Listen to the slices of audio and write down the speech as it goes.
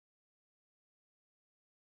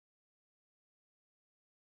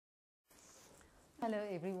Hello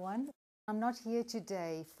everyone. I'm not here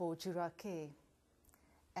today for Jura Care,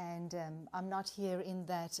 and I'm not here in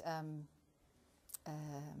that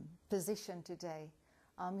position today.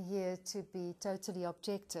 I'm here to be totally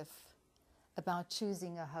objective about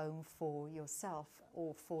choosing a home for yourself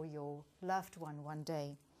or for your loved one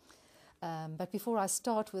day. But before I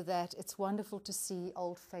start with that, it's wonderful to see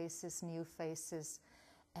old faces, new faces,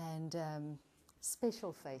 and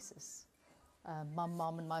special faces. My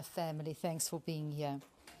mom and my family, thanks for being here.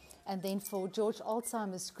 And then for George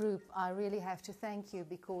Alzheimer's group, I really have to thank you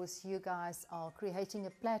because you guys are creating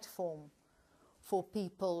a platform for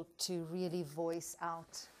people to really voice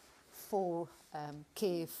out for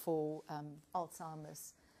care for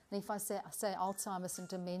Alzheimer's. And if I say Alzheimer's and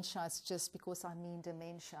dementia, it's just because I mean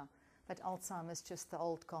dementia. But Alzheimer's is just the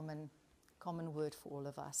old common word for all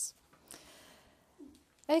of us.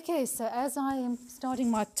 Okay, so as I am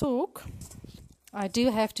starting my talk, I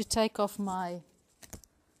do have to take off my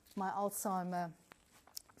Alzheimer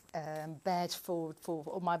badge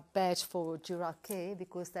my badge for Jura Care,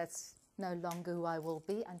 because that's no longer who I will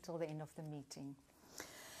be until the end of the meeting.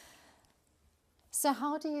 So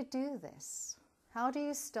how do you do this? How do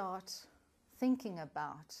you start thinking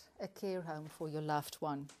about a care home for your loved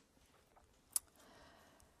one?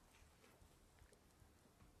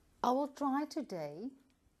 I will try today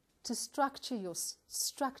to structure you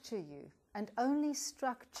and only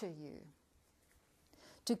structure you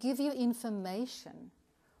to give you information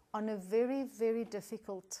on a very, very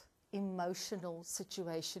difficult emotional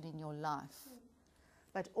situation in your life.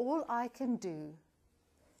 But all I can do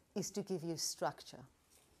is to give you structure.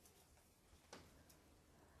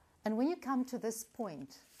 And when you come to this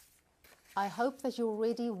point, I hope that you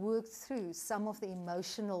already worked through some of the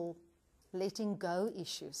emotional letting go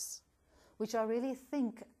issues, which I really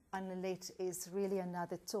think, Annalette, is really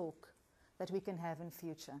another talk that we can have in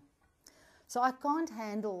future. So I can't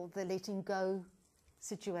handle the letting go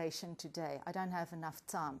situation today. I don't have enough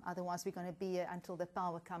time. Otherwise, we're going to be here until the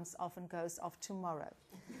power comes off and goes off tomorrow.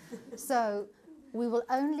 So we will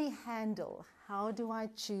only handle how do I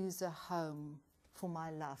choose a home for my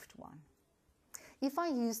loved one. If I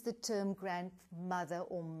use the term grandmother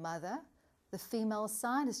or mother, the female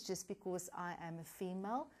side is just because I am a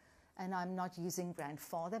female, and I'm not using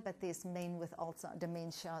grandfather, but there's men with Alzheimer's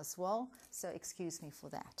dementia as well, so excuse me for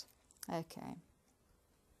that. Okay.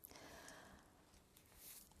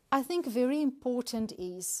 I think very important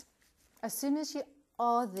is, as soon as you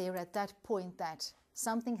are there at that point that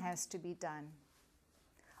something has to be done,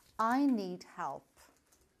 I need help,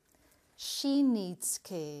 she needs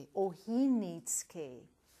care, or he needs care,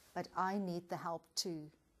 but I need the help too.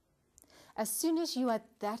 As soon as you're at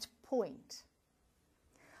that point,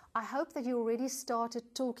 I hope that you already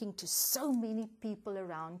started talking to so many people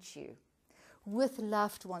around you, with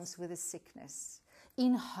loved ones with a sickness,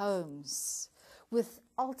 in homes, with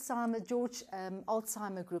Alzheimer,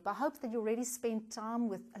 Alzheimer group. I hope that you already spent time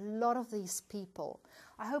with a lot of these people.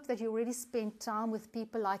 I hope that you already spent time with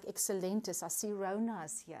people like Excellentis. I see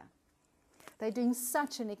Rona's here. They're doing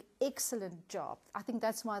such an excellent job. I think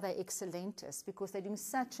that's why they're Excellentis, because they're doing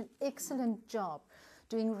such an excellent job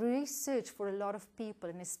doing research for a lot of people,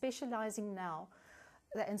 and specializing now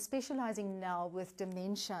with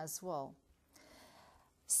dementia as well.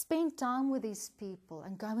 Spend time with these people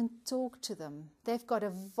and go and talk to them. They've got a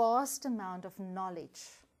vast amount of knowledge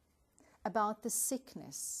about the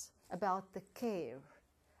sickness, about the care,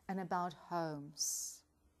 and about homes.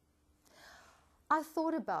 I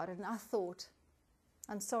thought about it and I thought,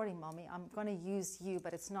 I'm sorry, Mommy, I'm going to use you,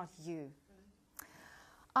 but it's not you.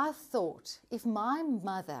 I thought if my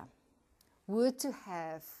mother were to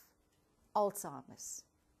have Alzheimer's,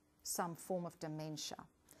 some form of dementia,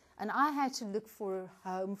 and I had to look for a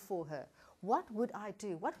home for her, what would I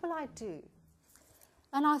do? What will I do?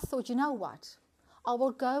 And I thought, you know what? I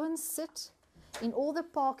will go and sit in all the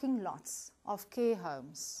parking lots of care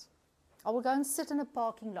homes. I will go and sit in a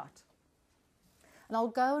parking lot. And I'll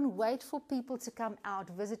go and wait for people to come out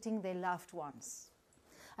visiting their loved ones.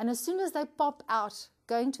 And as soon as they pop out,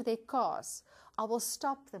 going to their cars, I will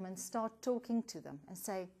stop them and start talking to them and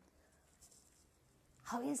say,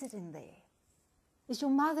 how is it in there? Is your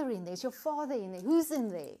mother in there? Is your father in there? Who's in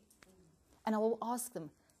there? And I will ask them,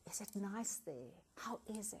 is it nice there? How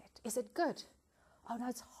is it? Is it good? Oh no,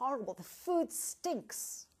 it's horrible. The food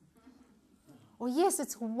stinks. Oh yes,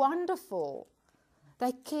 it's wonderful.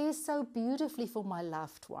 They care so beautifully for my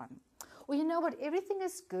loved one. Or you know what, everything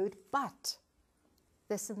is good, but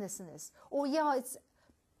this and this and this. Or yeah, it's...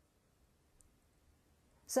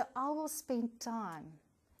 So I will spend time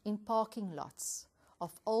in parking lots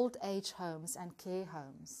of old age homes and care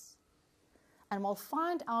homes. And I'll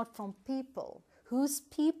find out from people whose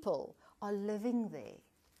people are living there.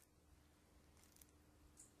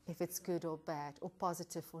 If it's good or bad, or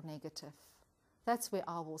positive or negative. That's where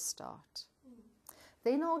I will start.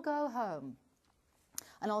 Then I'll go home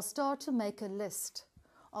and I'll start to make a list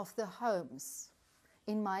of the homes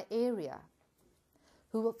in my area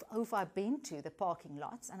who've I been to, the parking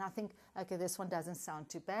lots, and I think, okay, this one doesn't sound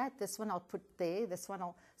too bad, this one I'll put there, this one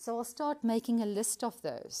so I'll start making a list of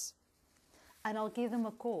those, and I'll give them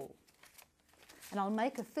a call, and I'll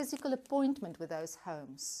make a physical appointment with those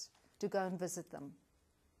homes to go and visit them.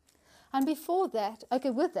 And before that,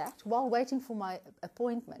 with that, while waiting for my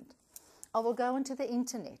appointment, I will go onto the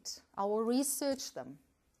internet, I will research them,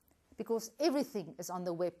 because everything is on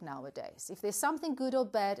the web nowadays. If there's something good or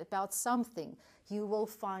bad about something, you will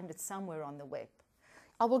find it somewhere on the web.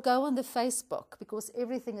 I will go on the Facebook, because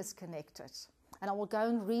everything is connected. And I will go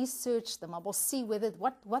and research them. I will see whether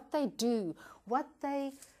what they do, what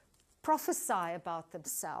they prophesy about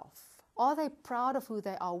themselves. Are they proud of who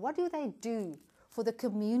they are? What do they do for the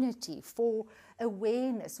community, for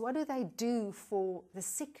awareness? What do they do for the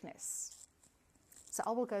sickness? So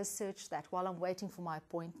I will go search that while I'm waiting for my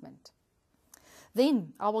appointment.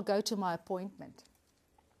 Then I will go to my appointment.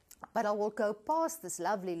 But I will go past this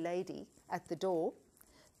lovely lady at the door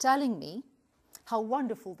telling me how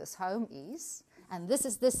wonderful this home is, and this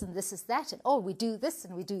is this and this is that, and oh, we do this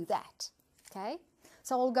and we do that. Okay?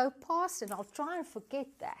 So I'll go past and I'll try and forget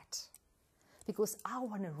that, because I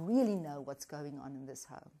want to really know what's going on in this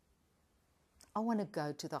home. I want to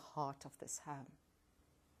go to the heart of this home.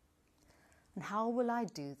 And how will I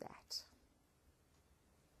do that?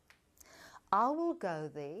 I will go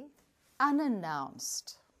there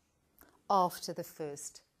unannounced after the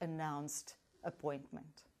first announced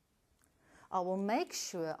appointment. I will make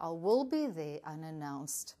sure I will be there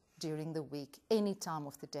unannounced during the week, any time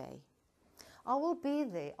of the day. I will be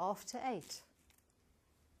there after 8.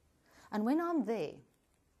 And when I'm there,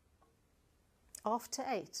 after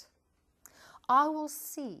 8, I will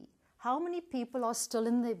see how many people are still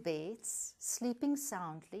in their beds, sleeping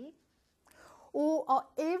soundly, or are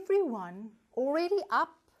everyone already up,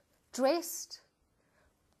 dressed,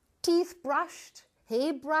 teeth brushed,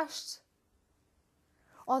 hair brushed?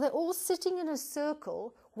 Are they all sitting in a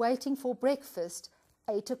circle waiting for breakfast,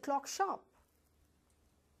 8 o'clock sharp?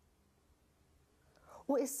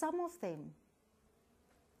 Or is some of them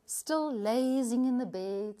still lazing in the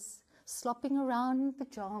beds, slopping around in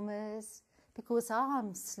pajamas, because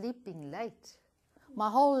I'm sleeping late? My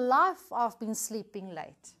whole life I've been sleeping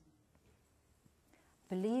late.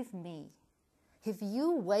 Believe me, if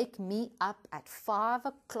you wake me up at 5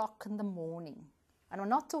 o'clock in the morning, and I'm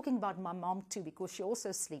not talking about my mom too, because she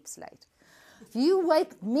also sleeps late. If you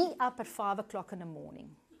wake me up at 5 o'clock in the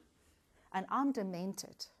morning and I'm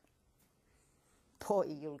demented,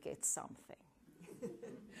 boy, you'll get something.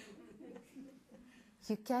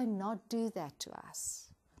 You cannot do that to us.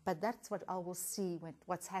 But that's what I will see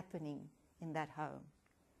what's happening in that home.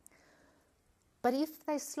 But if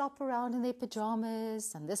they slop around in their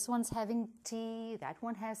pajamas, and this one's having tea, that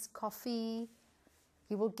one has coffee,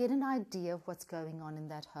 you will get an idea of what's going on in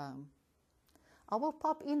that home. I will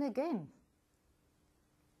pop in again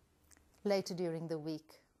later during the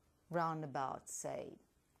week, round about, say,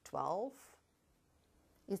 12.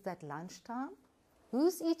 Is that lunchtime?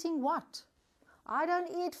 Who's eating what? I don't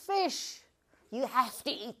eat fish. You have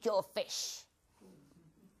to eat your fish.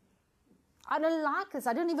 I don't like this.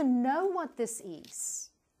 I don't even know what this is.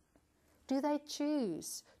 Do they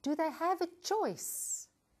choose? Do they have a choice?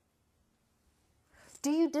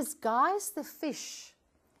 Do you disguise the fish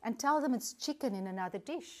and tell them it's chicken in another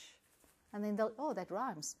dish? And then they'll, oh, that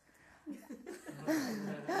rhymes.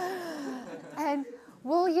 And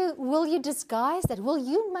will you disguise that? Will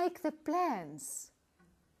you make the plans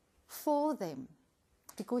for them?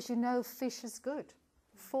 Because you know fish is good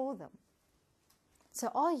for them. So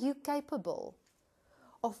are you capable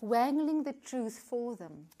of wangling the truth for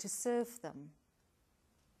them, to serve them?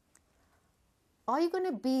 Are you going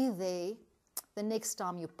to be there the next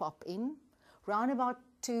time you pop in, round about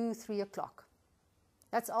 2, 3 o'clock?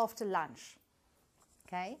 That's after lunch.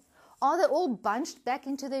 Okay? Are they all bunched back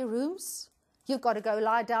into their rooms? You've got to go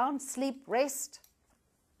lie down, sleep, rest,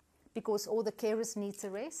 because all the carers need a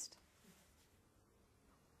rest.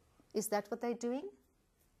 Is that what they're doing?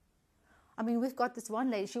 I mean, we've got this one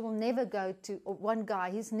lady, she will never go to, or one guy,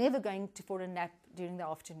 he's never going to for a nap during the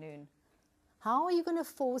afternoon. How are you going to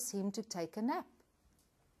force him to take a nap?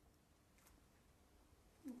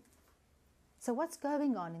 So what's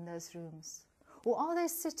going on in those rooms? Or are they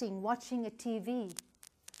sitting watching a TV,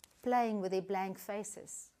 playing with their blank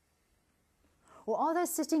faces? Or are they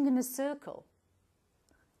sitting in a circle,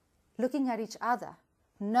 looking at each other,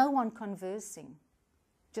 no one conversing,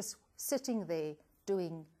 just sitting there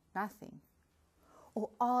doing nothing? Or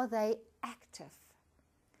are they active?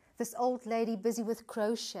 This old lady busy with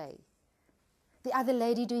crochet, the other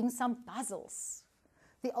lady doing some puzzles,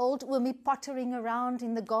 the old woman pottering around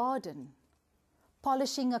in the garden,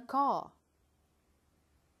 polishing a car.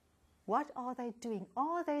 What are they doing?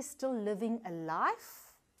 Are they still living a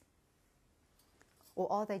life?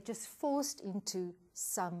 Or are they just forced into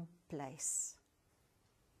some place?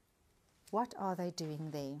 What are they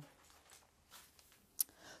doing there?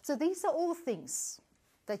 So these are all things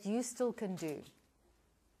that you still can do.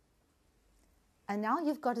 And now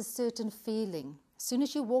you've got a certain feeling. As soon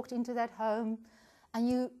as you walked into that home and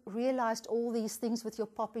you realized all these things with your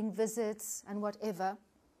pop-in visits and whatever,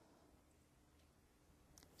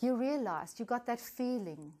 you realized you got that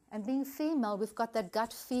feeling. And being female, we've got that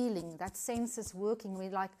gut feeling, that sense is working. We're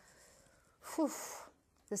like, whew,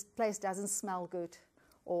 this place doesn't smell good.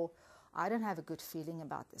 Or, I don't have a good feeling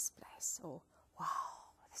about this place. Or, wow,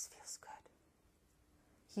 this feels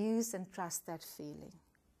good. Use and trust that feeling.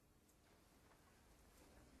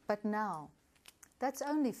 But now, that's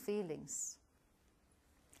only feelings.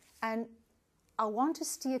 And I want to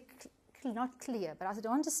steer, not clear, but I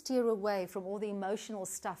don't want to steer away from all the emotional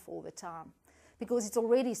stuff all the time, because it's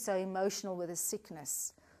already so emotional with a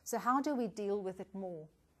sickness. So how do we deal with it more?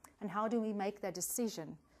 And how do we make that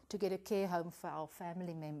decision to get a care home for our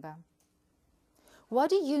family member? What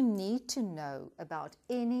do you need to know about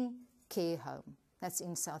any care home that's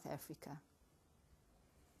in South Africa?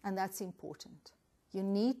 And that's important. You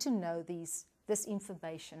need to know this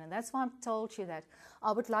information. And that's why I've told you that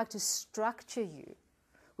I would like to structure you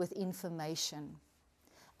with information.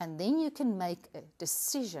 And then you can make a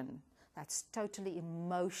decision that's totally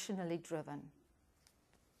emotionally driven.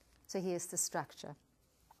 So here's the structure.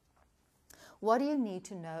 What do you need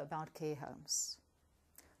to know about care homes?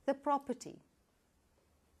 The property.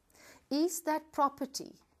 Is that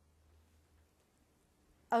property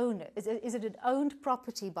owner? Is it an owned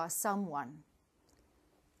property by someone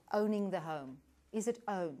owning the home? Is it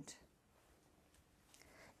owned?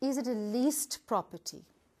 Is it a leased property?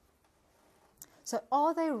 So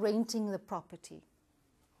are they renting the property?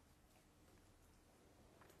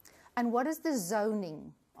 And what is the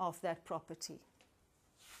zoning of that property?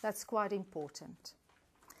 That's quite important.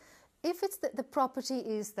 If it's the property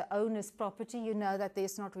is the owner's property, you know that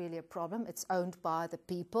there's not really a problem. It's owned by the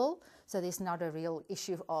people, so there's not a real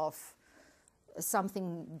issue of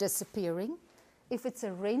something disappearing. If it's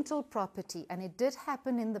a rental property, and it did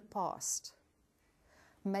happen in the past,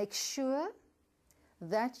 make sure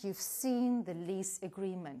that you've seen the lease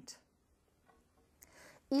agreement.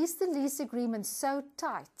 Is the lease agreement so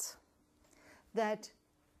tight that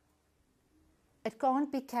it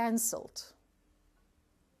can't be cancelled,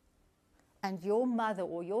 and your mother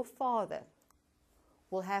or your father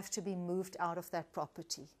will have to be moved out of that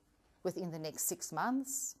property within the next 6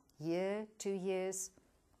 months, year, 2 years,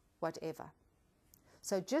 whatever?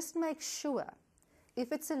 So just make sure,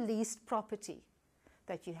 if it's a leased property,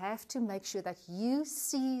 that you have to make sure that you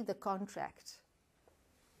see the contract.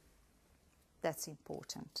 That's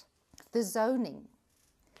important. The zoning.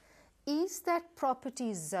 Is that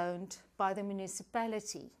property zoned by the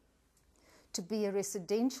municipality to be a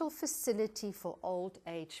residential facility for old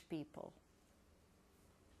age people?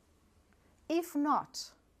 If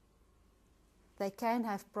not, they can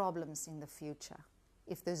have problems in the future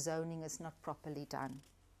if the zoning is not properly done.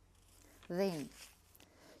 Then,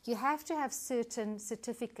 you have to have certain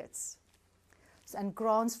certificates and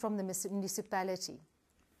grants from the municipality.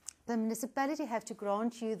 The municipality have to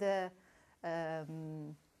grant you the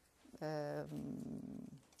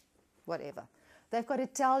whatever. They've got to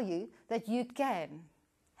tell you that you can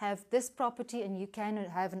have this property and you can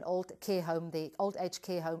have an old care home there, old age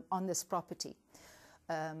care home on this property.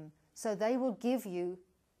 So they will give you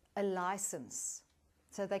a license,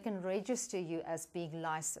 so they can register you as being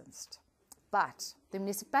licensed. But the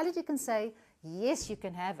municipality can say, yes, you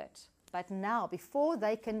can have it. But now, before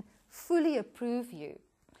they can fully approve you,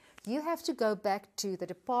 you have to go back to the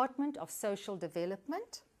Department of Social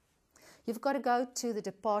Development. You've got to go to the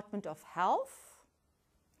Department of Health.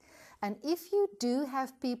 And if you do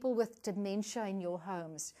have people with dementia in your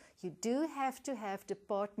homes, you do have to have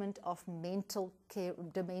Department of Mental Care,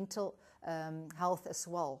 the mental health as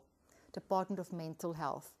well. Department of Mental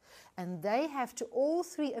Health. And they have to all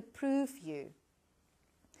three approve you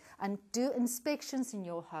and do inspections in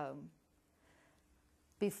your home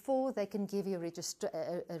before they can give you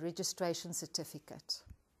a registration certificate.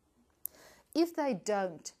 If they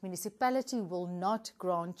don't, municipality will not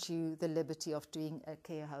grant you the liberty of doing a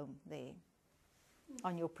care home there.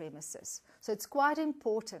 on your premises. So it's quite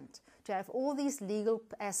important to have all these legal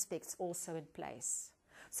aspects also in place.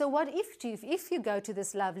 So what if you go to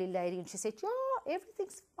this lovely lady and she said, yeah,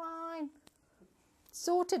 everything's fine,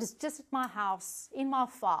 sorted, it's just at my house, in my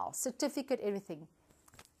file, certificate, everything.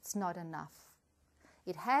 It's not enough.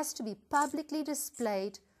 It has to be publicly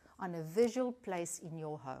displayed on a visual place in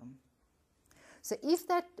your home. So if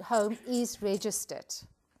that home is registered,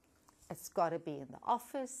 it's got to be in the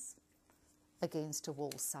office, against a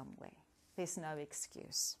wall somewhere. There's no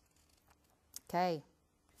excuse. Okay.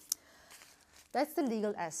 That's the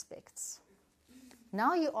legal aspects.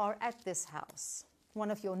 Now you are at this house,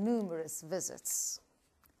 one of your numerous visits.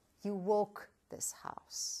 You walk this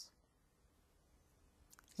house.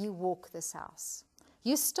 You walk this house.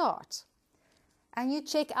 You start and you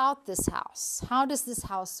check out this house. How does this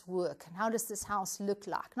house work? And how does this house look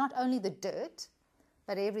like? Not only the dirt,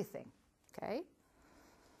 but everything. Okay?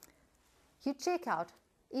 You check out,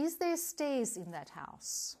 is there stairs in that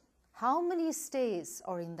house? How many stairs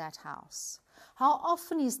are in that house? How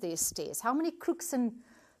often is there stairs? How many crooks and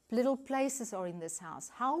little places are in this house?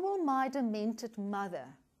 How will my demented mother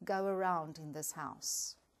go around in this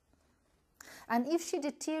house? And if she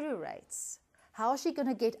deteriorates, how is she going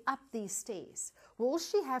to get up these stairs? Will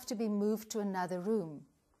she have to be moved to another room?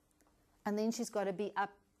 And then she's got to be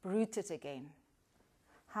uprooted again.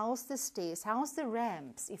 How's the stairs? How's the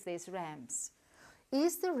ramps, if there's ramps?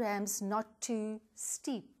 Is the ramps not too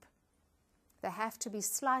steep? They have to be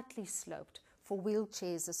slightly sloped for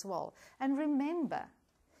wheelchairs as well. And remember,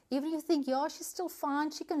 even if you think, yeah, she's still fine,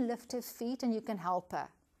 she can lift her feet and you can help her.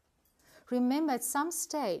 Remember, at some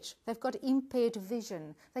stage, they've got impaired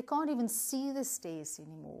vision. They can't even see the stairs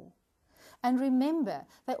anymore. And remember,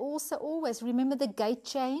 they also always, remember the gait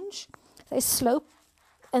change? They slope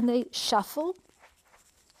and they shuffle.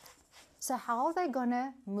 So how are they going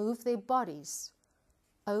to move their bodies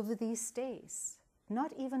over these stairs?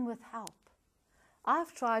 Not even with help.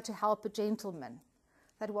 I've tried to help a gentleman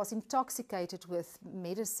that was intoxicated with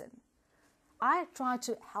medicine. I tried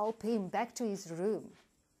to help him back to his room.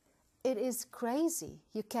 It is crazy.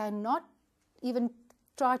 You cannot even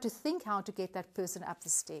try to think how to get that person up the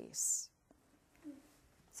stairs.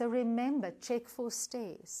 So remember, check for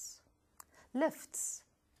stairs. Lifts.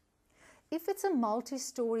 If it's a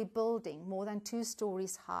multi-story building, more than 2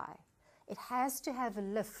 stories high, it has to have a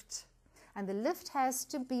lift. And the lift has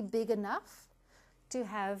to be big enough to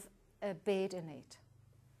have a bed in it.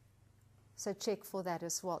 So check for that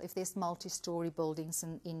as well, if there's multi-story buildings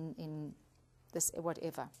in this,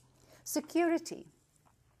 whatever. Security.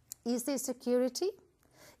 Is there security?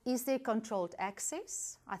 Is there controlled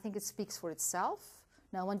access? I think it speaks for itself.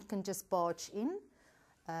 No one can just barge in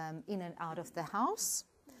and out of the house.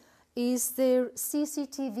 Is there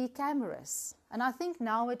CCTV cameras? And I think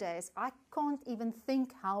nowadays, I can't even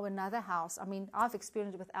think how another house, I mean, I've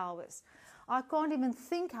experienced it with ours. I can't even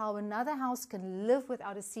think how another house can live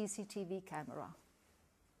without a CCTV camera.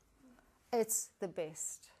 It's the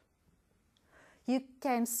best. You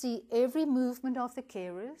can see every movement of the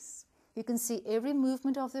carers. You can see every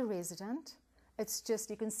movement of the resident. It's just,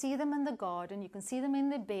 you can see them in the garden. You can see them in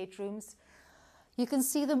their bedrooms. You can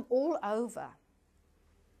see them all over.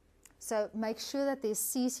 So make sure that there's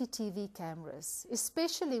CCTV cameras,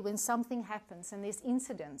 especially when something happens and there's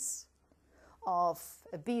incidents of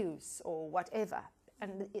abuse or whatever,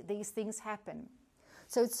 and these things happen.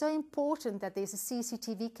 So it's so important that there's a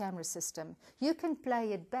CCTV camera system. You can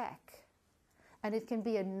play it back, and it can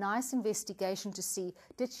be a nice investigation to see,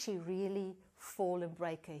 did she really fall and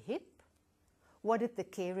break her hip? What did the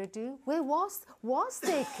carer do? Where was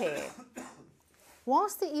there care?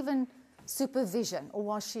 Was there even supervision, or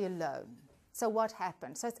was she alone? So what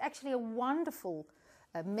happened? So it's actually a wonderful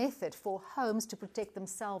method for homes to protect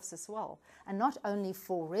themselves as well, and not only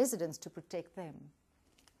for residents to protect them.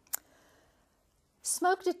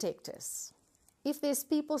 Smoke detectors. If there's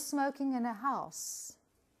people smoking in a house,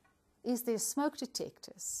 is there smoke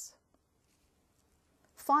detectors?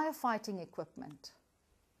 Firefighting equipment.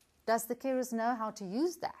 Does the carers know how to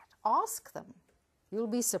use that? Ask them. You'll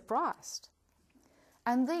be surprised.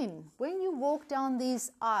 And then, when you walk down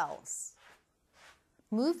these aisles,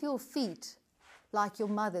 move your feet like your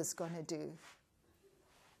mother's going to do.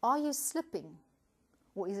 Are you slipping,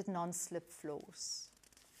 or is it non-slip floors?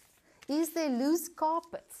 Is there loose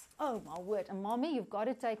carpets? Oh my word, and mommy, you've got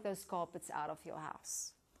to take those carpets out of your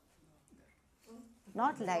house.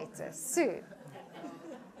 Not later, soon.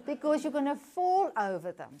 Because you're going to fall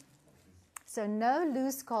over them. So no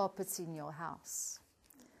loose carpets in your house.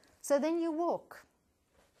 So then you walk.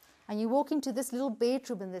 And you walk into this little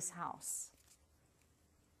bedroom in this house.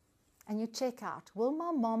 And you check out, will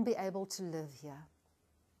my mom be able to live here?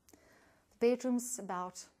 Bedroom's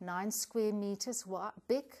about 9 square meters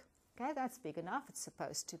big. Okay, that's big enough. It's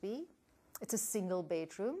supposed to be. It's a single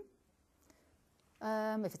bedroom.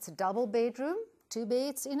 If it's a double bedroom, 2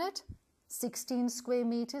 beds in it, 16 square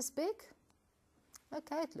meters big.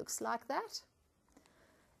 Okay, it looks like that.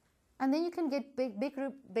 And then you can get big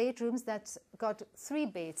bedrooms that's got 3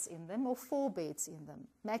 beds in them or 4 beds in them.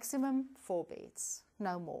 Maximum 4 beds,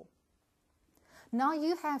 no more. Now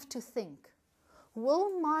you have to think,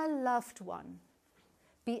 will my loved one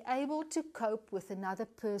be able to cope with another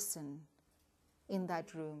person in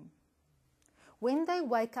that room? When they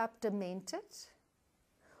wake up demented,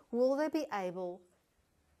 will they be able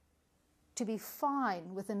to be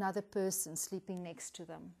fine with another person sleeping next to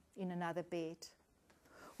them in another bed?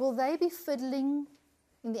 Will they be fiddling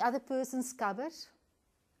in the other person's cupboard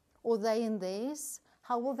or they in theirs?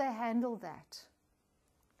 How will they handle that?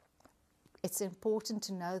 It's important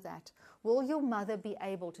to know that. Will your mother be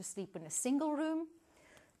able to sleep in a single room?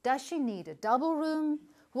 Does she need a double room?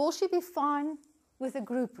 Will she be fine with a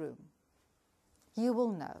group room? You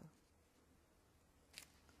will know.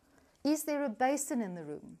 Is there a basin in the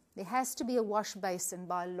room? There has to be a wash basin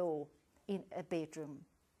by law in a bedroom.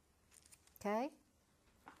 Okay?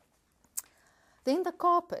 Then the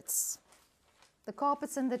carpets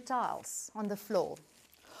and the tiles on the floor.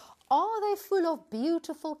 Are they full of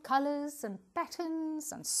beautiful colors and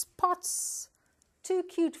patterns and spots? Too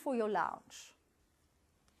cute for your lounge.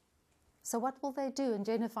 So what will they do? And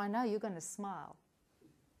Jennifer, I know you're going to smile.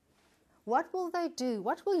 What will they do?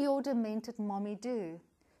 What will your demented mommy do?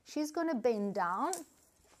 She's going to bend down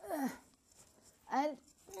and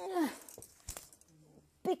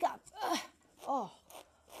pick up. Oh,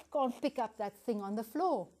 can't pick up that thing on the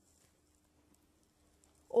floor.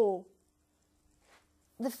 Or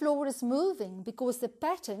the floor is moving because the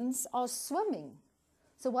patterns are swimming.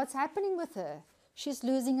 So what's happening with her? She's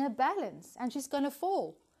losing her balance and she's going to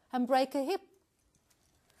fall and break her hip.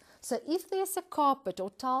 So if there's a carpet or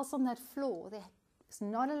tiles on that floor, there's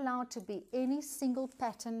not allowed to be any single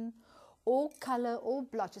pattern or color or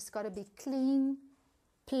blotch. It's got to be clean,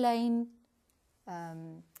 plain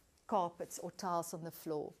carpets or tiles on the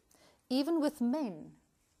floor. Even with men,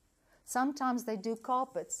 sometimes they do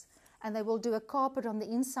carpets and they will do a carpet on the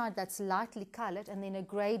inside that's lightly colored and then a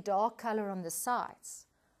grey dark color on the sides.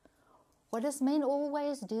 What does men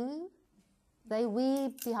always do? They wee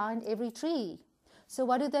behind every tree. So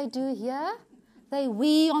what do they do here? They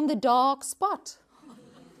wee on the dark spot.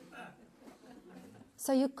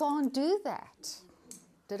 So you can't do that.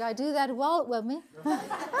 Did I do that well, Wimmy?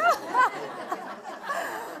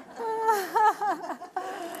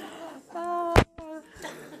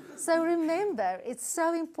 So remember, it's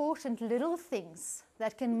so important, little things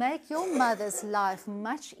that can make your mother's life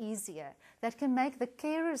much easier, that can make the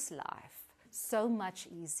carer's life so much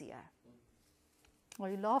easier. Are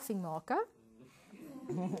you laughing, Marco?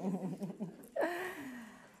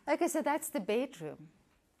 Okay, so that's the bedroom.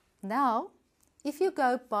 Now, if you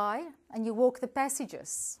go by and you walk the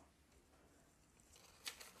passages,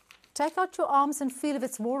 take out your arms and feel if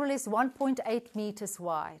it's more or less 1.8 meters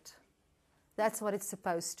wide. That's what it's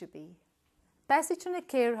supposed to be. Passage in a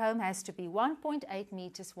care home has to be 1.8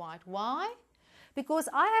 meters wide. Why? Because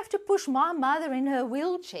I have to push my mother in her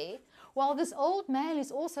wheelchair while this old man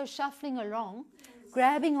is also shuffling along,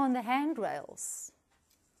 grabbing on the handrails.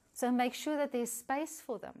 So make sure that there's space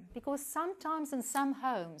for them, because sometimes in some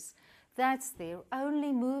homes, that's their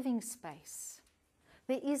only moving space.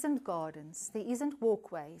 There isn't gardens, there isn't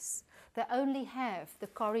walkways. They only have the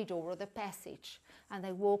corridor or the passage, and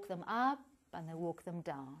they walk them up and they walk them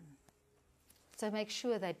down. So make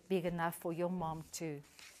sure they're big enough for your mom too.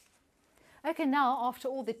 Okay, now after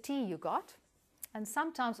all the tea you got, and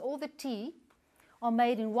sometimes all the tea are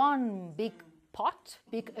made in one big pot,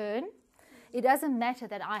 big urn. It doesn't matter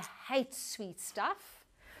that I hate sweet stuff.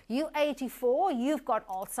 You're 84, you've got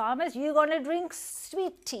Alzheimer's, you're going to drink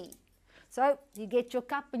sweet tea. So you get your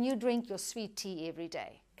cup and you drink your sweet tea every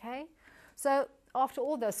day, okay? So after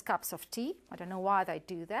all those cups of tea, I don't know why they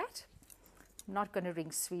do that. I'm not going to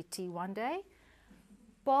drink sweet tea one day.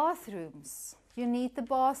 Bathrooms. You need the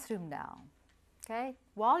bathroom now, okay?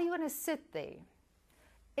 While you're going to sit there,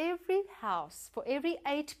 every house, for every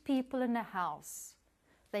 8 people in a house,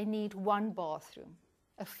 they need 1 bathroom,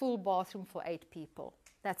 a full bathroom for 8 people.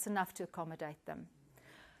 That's enough to accommodate them.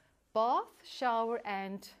 Bath, shower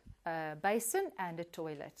and basin and a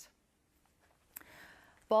toilet.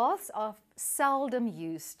 Baths are seldom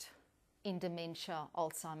used in dementia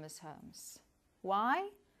Alzheimer's homes. Why?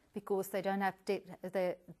 Because they don't have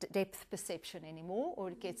the depth perception anymore, or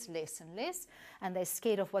it gets less and less, and they're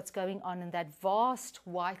scared of what's going on in that vast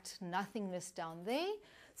white nothingness down there.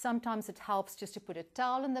 Sometimes it helps just to put a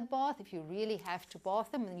towel in the bath if you really have to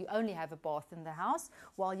bath them and you only have a bath in the house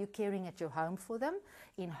while you're caring at your home for them.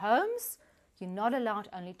 In homes, you're not allowed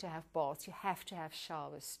only to have baths. You have to have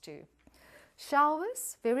showers too.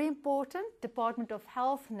 Showers, very important. Department of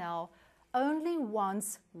Health now only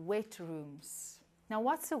wants wet rooms. Now,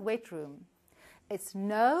 what's a wet room? It's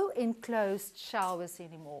no enclosed showers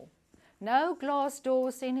anymore. No glass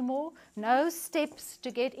doors anymore. No steps to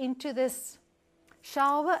get into this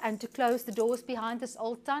shower and to close the doors behind this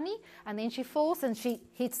old Tannie. And then she falls and she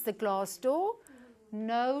hits the glass door.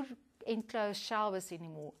 No enclosed showers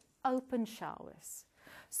anymore. Open showers.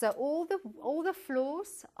 So all the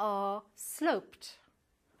floors are sloped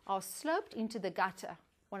into the gutter,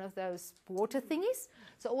 one of those water thingies.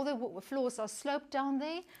 So all the floors are sloped down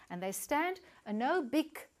there and they stand, and no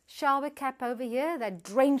big shower cap over here that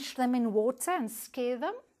drench them in water and scare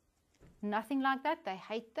them. Nothing like that. They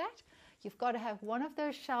hate that. You've got to have one of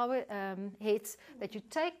those shower heads that you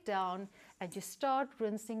take down and you start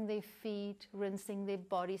rinsing their feet, rinsing their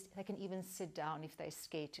bodies. They can even sit down if they're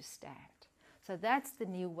scared to stand. So that's the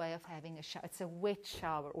new way of having a shower. It's a wet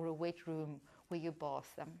shower or a wet room where you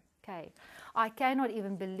bath them. Okay. I cannot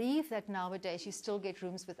even believe that nowadays you still get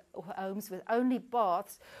homes with only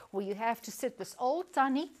baths where you have to sit this old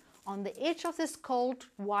Tannie on the edge of this cold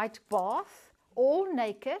white bath, all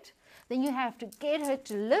naked. Then you have to get her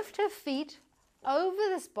to lift her feet over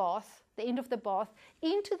this bath, the end of the bath,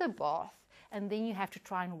 into the bath. And then you have to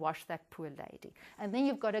try and wash that poor lady. And then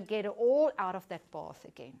you've got to get her all out of that bath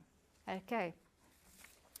again. Okay.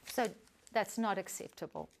 So that's not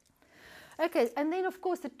acceptable. Okay, and then of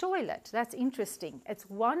course the toilet. That's interesting. It's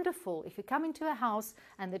wonderful if you come into a house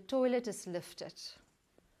and the toilet is lifted.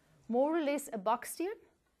 More or less a boxian.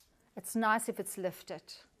 It's nice if it's lifted.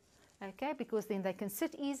 Okay, because then they can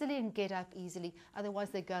sit easily and get up easily. Otherwise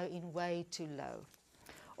they go in way too low.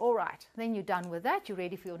 All right, then you're done with that. You're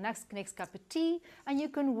ready for your next cup of tea, and you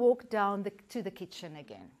can walk down to the kitchen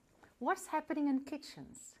again. What's happening in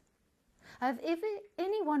kitchens? Have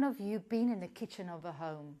any one of you been in the kitchen of a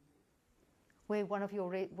home where one of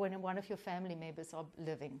your family members are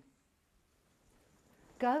living?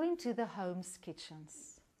 Go into the home's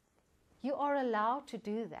kitchens. You are allowed to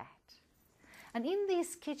do that. And in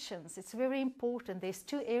these kitchens, it's very important. There's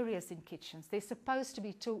 2 areas in kitchens. There's supposed to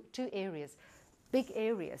be two areas, big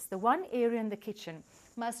areas. The one area in the kitchen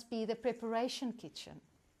must be the preparation kitchen.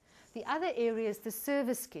 The other area is the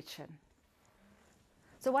service kitchen.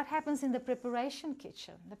 So what happens in the preparation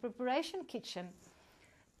kitchen? The preparation kitchen,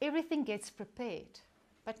 everything gets prepared,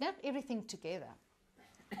 but not everything together.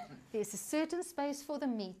 There's a certain space for the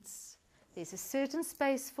meats. There's a certain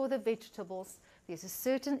space for the vegetables. There's a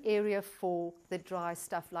certain area for the dry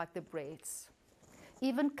stuff like the breads.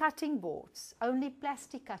 Even cutting boards, only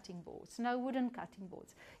plastic cutting boards, no wooden cutting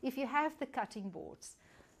boards. If you have the cutting boards,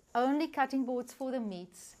 only cutting boards for the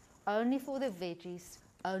meats, only for the veggies,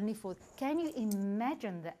 only for... Can you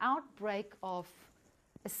imagine the outbreak of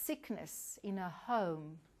a sickness in a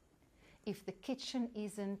home if the kitchen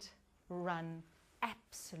isn't run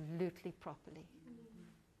absolutely properly?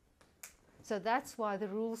 So that's why the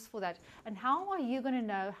rules for that. And how are you going to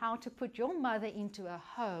know how to put your mother into a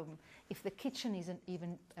home if the kitchen isn't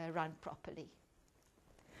even run properly?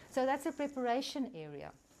 So that's a preparation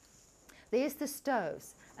area. There's the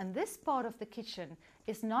stoves. And this part of the kitchen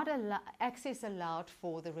is not access allowed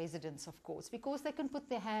for the residents, of course, because they can put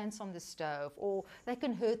their hands on the stove or they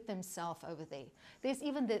can hurt themselves over there. There's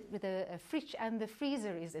even the fridge and the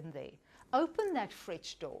freezer is in there. Open that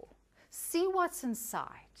fridge door. See what's inside.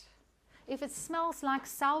 If it smells like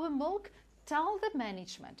sour milk, tell the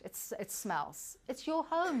management it smells. It's your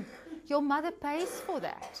home. Your mother pays for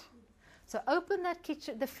that. So open that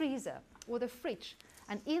kitchen, the freezer or the fridge.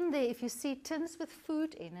 And in there, if you see tins with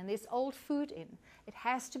food in and there's old food in, it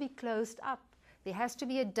has to be closed up. There has to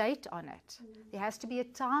be a date on it. There has to be a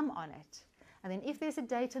time on it. And then if there's a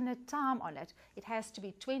date and a time on it, it has to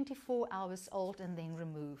be 24 hours old and then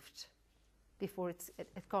removed before it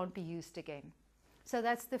can't be used again. So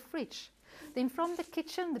that's the fridge. Then from the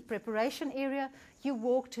kitchen, the preparation area, you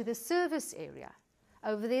walk to the service area.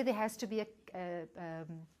 Over there has to be a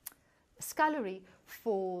scullery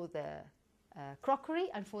for the crockery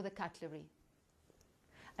and for the cutlery.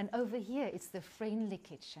 And over here, it's the friendly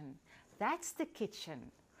kitchen. That's the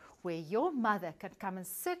kitchen where your mother can come and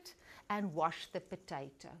sit and wash the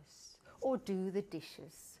potatoes or do the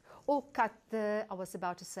dishes or cut the, I was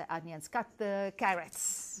about to say onions, cut the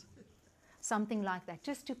carrots. Something like that,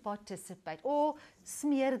 just to participate. Or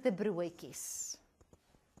smear the broodjies.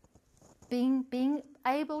 Being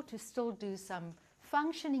able to still do some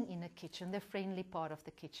functioning in a kitchen, the friendly part of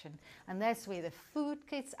the kitchen. And that's where the food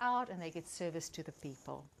gets out and they get service to the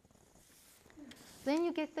people. Then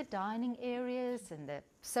you get the dining areas and the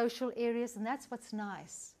social areas, and that's what's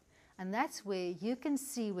nice. And that's where you can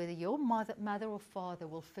see whether your mother or father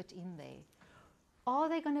will fit in there. Are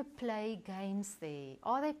they going to play games there?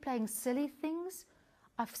 Are they playing silly things?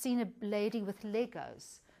 I've seen a lady with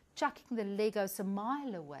Legos, chucking the Legos a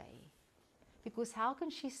mile away. Because how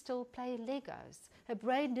can she still play Legos? Her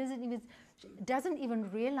brain doesn't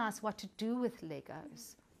even realize what to do with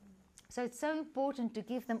Legos. So it's so important to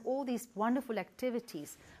give them all these wonderful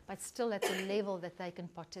activities, but still at the level that they can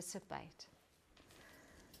participate.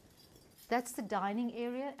 That's the dining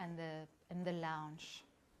area and the lounge.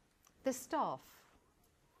 The staff.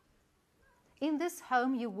 In this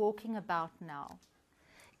home you're walking about now,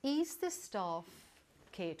 is the staff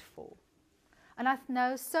cared for? And I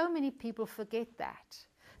know so many people forget that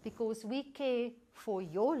because we care for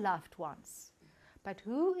your loved ones. But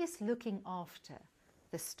who is looking after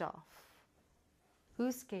the staff?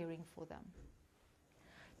 Who's caring for them?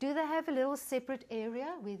 Do they have a little separate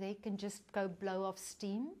area where they can just go blow off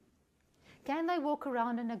steam? Can they walk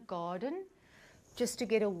around in a garden just to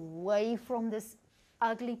get away from this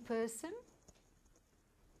ugly person?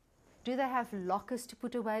 Do they have lockers to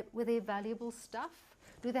put away with their valuable stuff?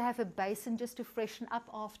 Do they have a basin just to freshen up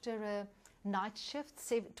after a night shift,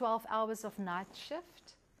 12 hours of night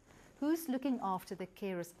shift? Who's looking after the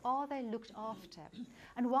carers? Are they looked after?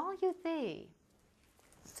 And while you're there,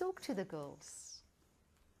 talk to the girls.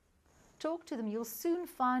 Talk to them. You'll soon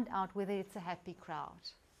find out whether it's a happy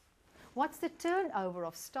crowd. What's the turnover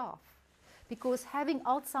of staff? Because having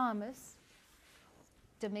Alzheimer's,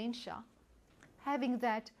 dementia, having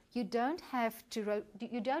that, you don't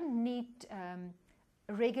need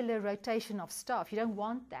a regular rotation of staff. You don't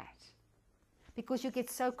want that because you get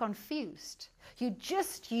so confused. You're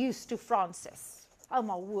just used to Francis. Oh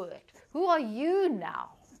my word, who are you now?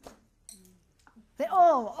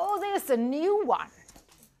 There's a new one.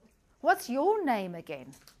 What's your name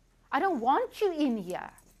again? I don't want you in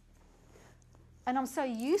here. And I'm so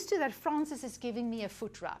used to that Francis is giving me a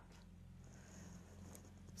foot rub.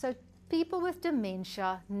 So people with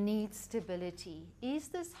dementia need stability. Is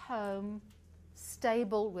this home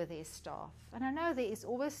stable with their staff? And I know there is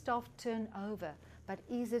always staff turnover, but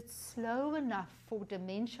is it slow enough for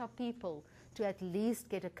dementia people to at least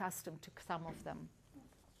get accustomed to some of them?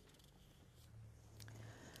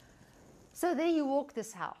 So there you walk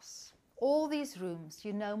this house, all these rooms,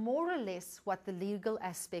 you know more or less what the legal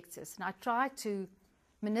aspects is. And I try to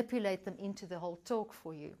manipulate them into the whole talk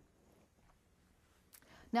for you.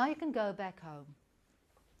 Now you can go back home.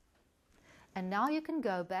 And now you can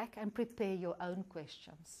go back and prepare your own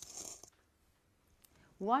questions.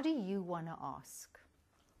 What do you want to ask?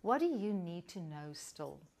 What do you need to know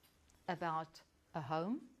still about a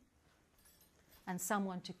home and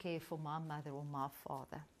someone to care for my mother or my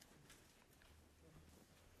father?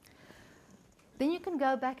 Then you can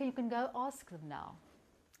go back and you can go ask them now.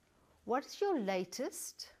 What is your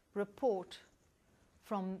latest report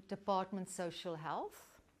from Department Social Health?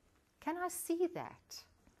 Can I see that?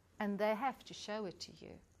 And they have to show it to you.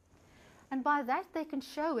 And by that they can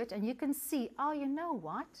show it and you can see, oh, you know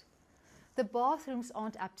what? The bathrooms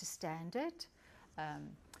aren't up to standard.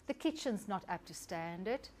 The kitchen's not up to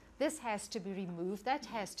standard. This has to be removed. That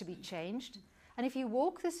has to be changed. And if you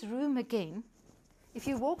walk this room again,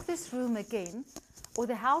 or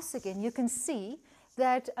the house again, you can see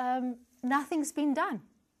that nothing's been done.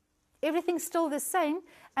 Everything's still the same,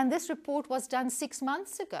 and this report was done 6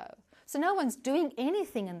 months ago. So no one's doing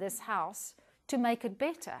anything in this house to make it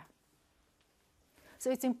better. So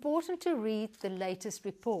it's important to read the latest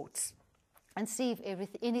reports and see if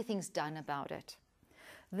anything's done about it.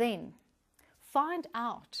 Then find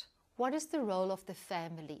out what is the role of the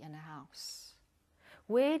family in a house.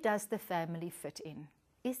 Where does the family fit in?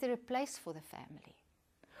 Is there a place for the family?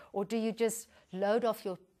 Or do you just load off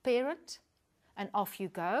your parent and off you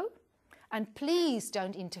go? And please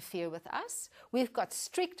don't interfere with us. We've got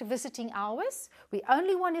strict visiting hours. We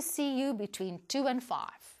only want to see you between 2 and 5.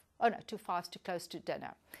 Oh no, 2 5's too close to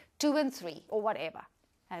dinner. 2 and 3 or whatever.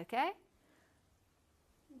 Okay?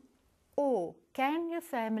 Or can your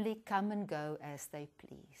family come and go as they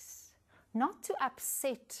please? Not to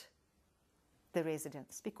upset the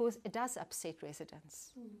residents, because it does upset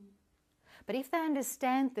residents. But if they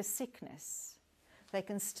understand the sickness, they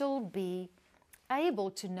can still be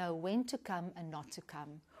able to know when to come and not to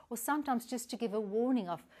come, or sometimes just to give a warning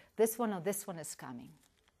of this one or this one is coming.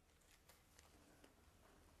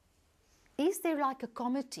 Is there like a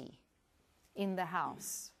committee in the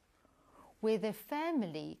house where the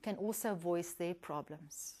family can also voice their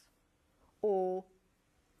problems or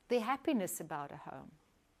their happiness about a home.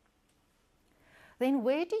 Then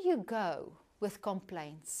where do you go with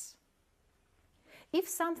complaints? If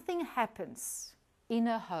something happens in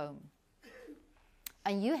a home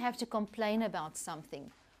and you have to complain about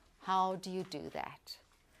something, how do you do that?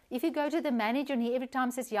 If you go to the manager and he every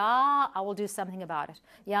time says, yeah, I will do something about it.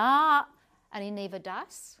 Yeah, and he never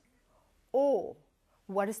does. Or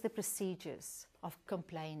what is the procedures of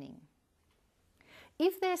complaining?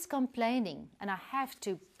 If there's complaining, and I have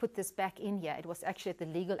to put this back in here, it was actually at the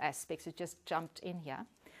legal aspects, it just jumped in here.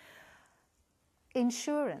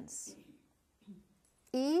 Insurance.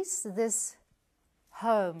 Is this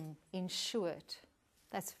home insured?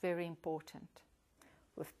 That's very important.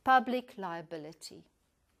 With public liability.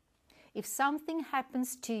 If something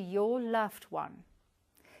happens to your loved one,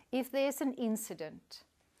 if there's an incident,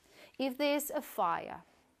 if there's a fire,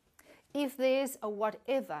 if there's a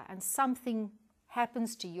whatever and something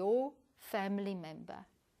happens to your family member,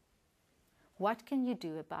 what can you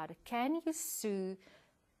do about it? Can you sue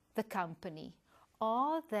the company?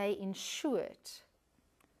 Are they insured?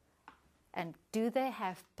 And do they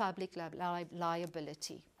have public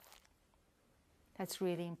liability? That's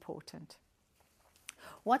really important.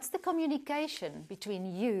 What's the communication between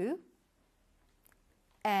you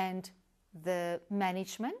and the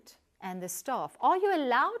management and the staff? Are you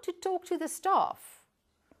allowed to talk to the staff?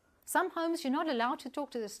 Some homes you're not allowed to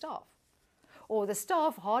talk to the staff, or the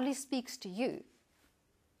staff hardly speaks to you.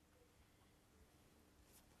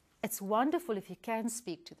 It's wonderful if you can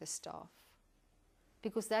speak to the staff,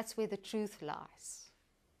 because that's where the truth lies.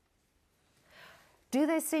 Do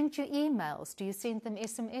they send you emails? Do you send them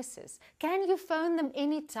SMSs? Can you phone them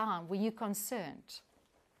anytime when you're concerned?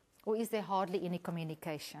 Or is there hardly any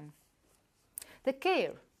communication? The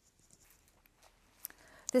care.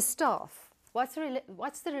 The staff. What's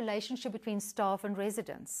the relationship between staff and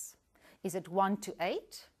residents? Is it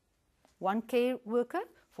 1:8? One care worker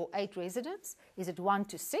for 8 residents? Is it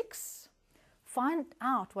 1:6? Find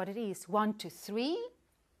out what it is. 1:3?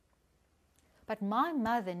 But my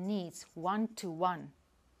mother needs 1:1.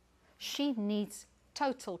 She needs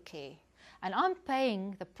total care. And I'm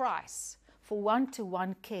paying the price for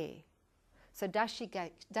 1:1 care. So does she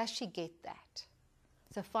get that?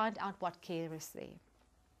 So find out what care is there.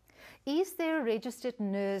 Is there a registered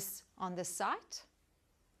nurse on the site?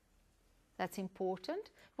 That's important.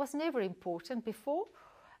 It was never important before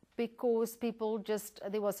because people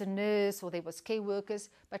there was a nurse or there was care workers,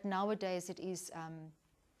 but nowadays it is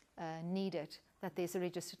needed that there's a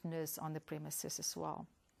registered nurse on the premises as well.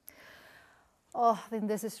 Oh, then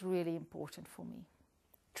this is really important for me.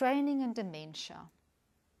 Training in dementia.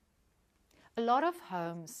 A lot of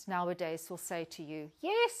homes nowadays will say to you,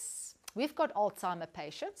 yes, we've got Alzheimer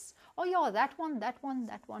patients. Oh yeah, that one, that one,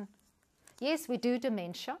 that one. Yes, we do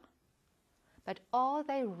dementia. But are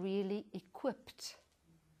they really equipped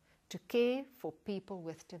to care for people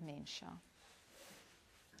with dementia?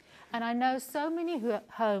 And I know so many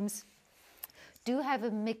homes do have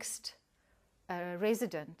a mixed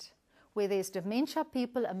resident where there's dementia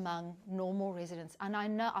people among normal residents. And I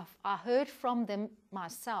know, I heard from them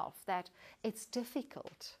myself that it's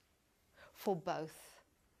difficult for both.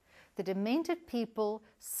 The demented people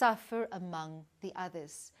suffer among the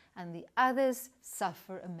others, and the others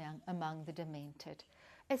suffer among the demented.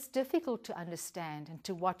 It's difficult to understand and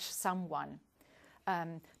to watch someone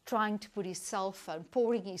trying to put his cell phone,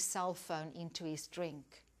 pouring his cell phone into his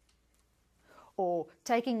drink, or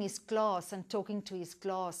taking his glass and talking to his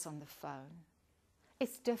glass on the phone.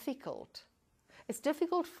 It's difficult. It's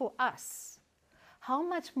difficult for us. How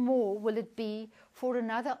much more will it be for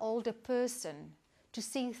another older person to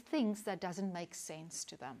see things that doesn't make sense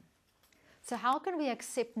to them? So how can we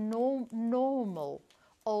accept normal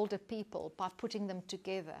older people by putting them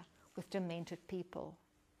together with demented people?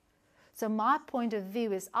 So my point of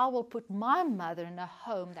view is I will put my mother in a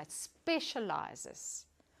home that specializes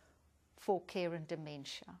for care and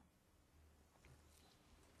dementia.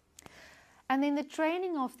 And then the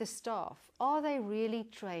training of the staff. Are they really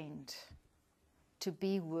trained to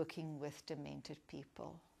be working with demented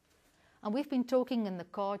people? And we've been talking in the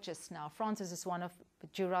car just now. Francis is one of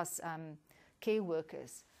Jura's care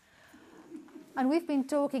workers. And we've been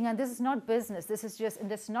talking, and this is not business,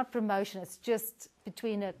 and it's not promotion, it's just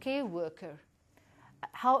between a care worker.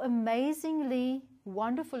 How amazingly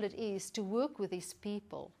wonderful it is to work with these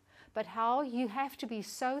people, but how you have to be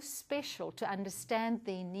so special to understand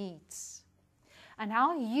their needs. And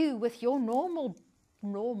how you, with your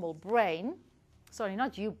normal brain, sorry,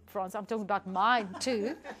 not you, Franz, I'm talking about mine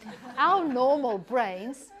too, our normal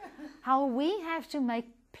brains, how we have to make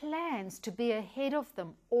plans to be ahead of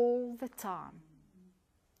them all the time.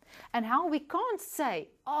 And how we can't say,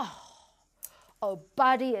 oh,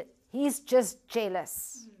 buddy, he's just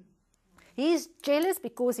jealous. He's jealous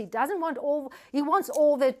because he wants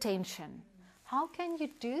all the attention. How can you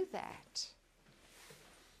do that?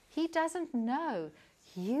 He doesn't know.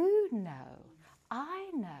 You know. I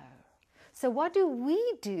know. So what do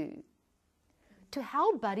we do to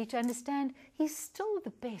help Buddy to understand he's still the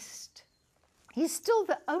best? He's still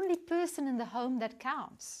the only person in the home that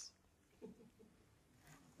counts.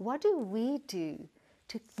 What do we do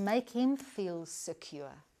to make him feel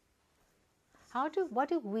secure? What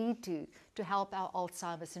do we do to help our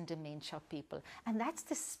Alzheimer's and dementia people? And that's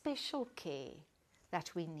the special care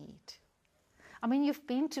that we need. I mean, you've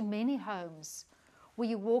been to many homes where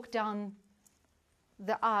you walk down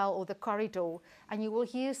the aisle or the corridor and you will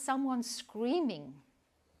hear someone screaming.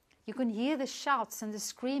 You can hear the shouts and the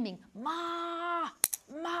screaming, "Ma,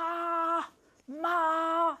 ma,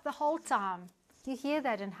 ma," the whole time. You hear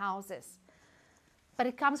that in houses. But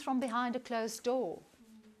it comes from behind a closed door.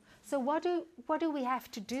 So what do we have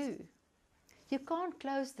to do? You can't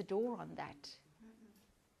close the door on that.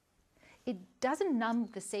 It doesn't numb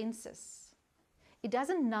the senses. It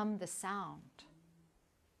doesn't numb the sound.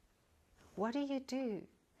 What do?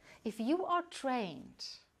 If you are trained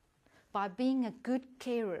by being a good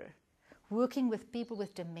carer, working with people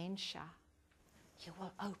with dementia, you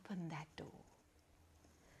will open that door.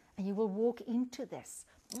 And you will walk into this,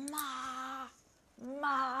 "Ma,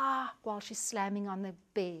 ma," while she's slamming on the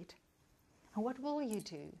bed. And what will you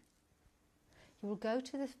do? You will go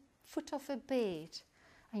to the foot of her bed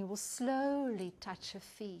and you will slowly touch her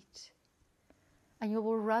feet. And you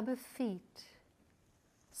will rub her feet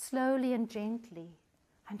slowly and gently.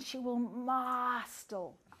 And she will ma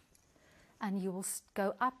still. And you will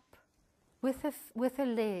go up with her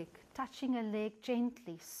leg, touching her leg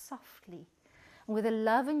gently, softly. And with a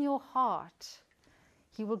love in your heart,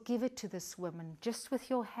 you will give it to this woman just with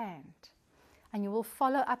your hand. And you will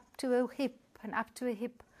follow up to her hip and up to her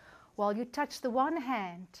hip while you touch the one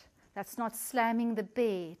hand that's not slamming the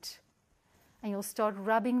bed. And you'll start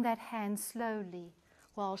rubbing that hand slowly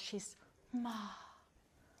while she's ma,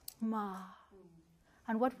 ma.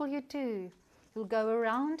 And what will you do? You'll go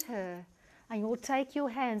around her and you'll take your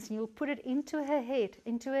hands and you'll put it into her head,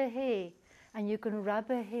 into her hair, and you can rub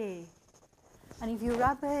her hair. And if you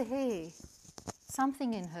rub her hair,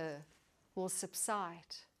 something in her will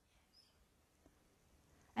subside.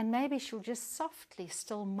 And maybe she'll just softly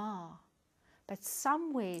still ma. But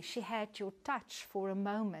somewhere she had your touch for a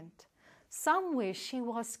moment. Somewhere she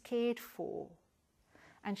was cared for.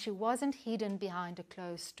 And she wasn't hidden behind a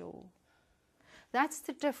closed door. That's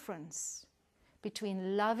the difference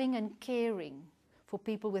between loving and caring for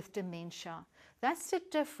people with dementia. That's the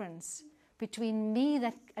difference between me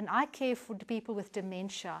and I care for the people with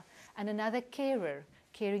dementia and another carer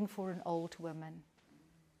caring for an old woman.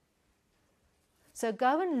 So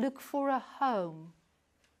go and look for a home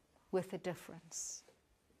with a difference.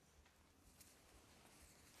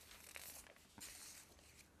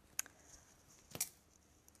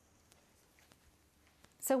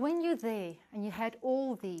 So when you're there and you had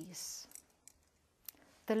all these,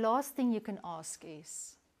 the last thing you can ask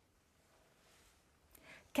is,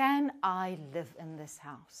 can I live in this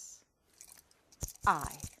house?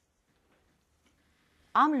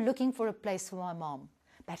 I'm looking for a place for my mom,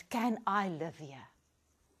 but can I live here?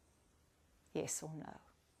 Yes or no?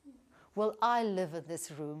 Will I live in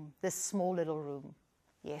this room, this small little room?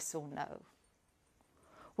 Yes or no?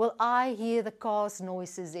 Will I hear the car's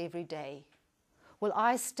noises every day? Will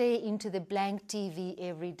I stare into the blank TV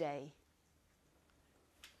every day?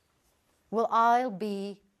 Will I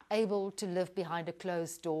be able to live behind a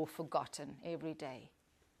closed door, forgotten every day?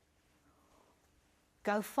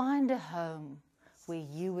 Go find a home where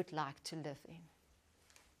you would like to live in.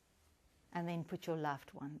 And then put your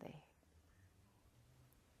loved one there.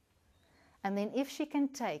 And then if you can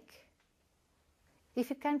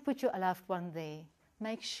put your loved one there,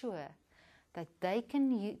 make sure that they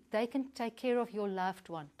can take care of your loved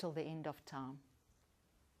one till the end of time.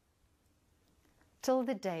 Till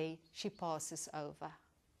the day she passes over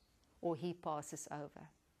or he passes over.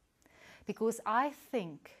 Because I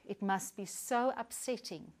think it must be so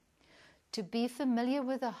upsetting to be familiar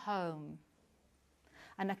with a home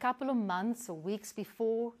and a couple of months or weeks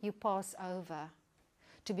before you pass over,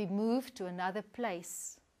 to be moved to another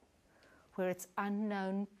place where it's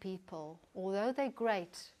unknown people. Although they're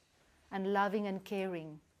great and loving and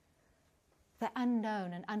caring, they're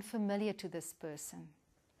unknown and unfamiliar to this person.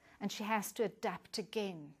 And she has to adapt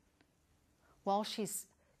again. While she's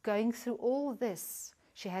going through all this,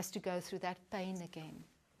 she has to go through that pain again.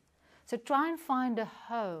 So try and find a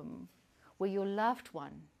home where your loved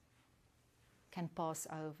one can pass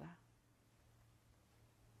over.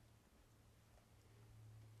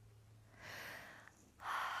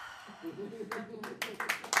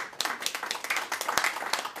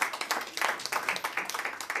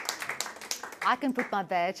 I can put my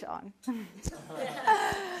badge on.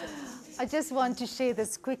 I just want to share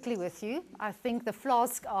this quickly with you. I think the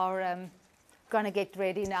flasks are going to get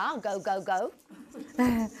ready now. Go, go, go.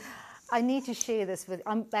 I need to share this with,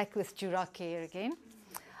 I'm back with Jura Care again.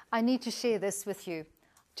 I need to share this with you.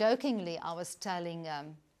 Jokingly, I was telling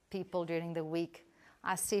people during the week,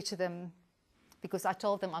 I said to them, because I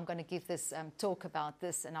told them I'm going to give this talk about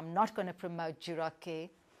this, and I'm not going to promote Jura Care,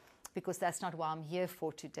 because that's not what I'm here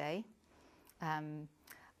for today.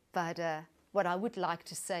 But what I would like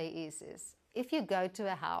to say is if you go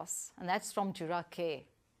to a house, and that's from Jura Care,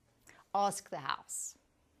 ask the house.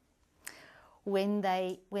 When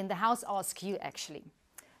the house asks you actually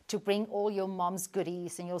to bring all your mom's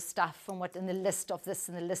goodies and your stuff and what in the list of this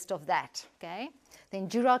and the list of that, okay? Then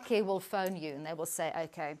Jura Care will phone you and they will say,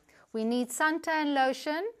 okay, we need suntan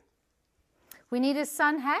lotion, we need a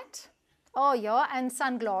sun hat, oh yeah, and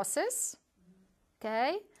sunglasses,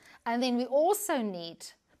 okay? And then we also need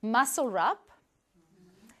muscle rub,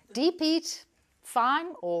 deep heat,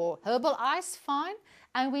 fine, or herbal ice, fine,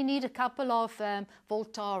 and we need a couple of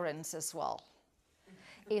Voltarens as well.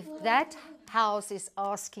 If that house is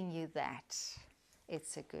asking you that,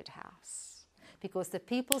 it's a good house. Because the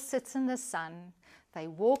people sit in the sun, they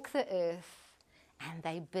walk the earth, and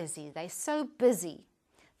they're busy. They're so busy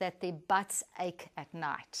that their butts ache at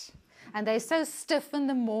night. And they're so stiff in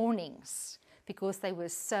the mornings because they were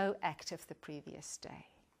so active the previous day.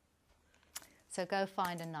 So go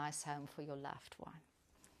find a nice home for your loved one.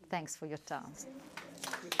 Thanks for your time.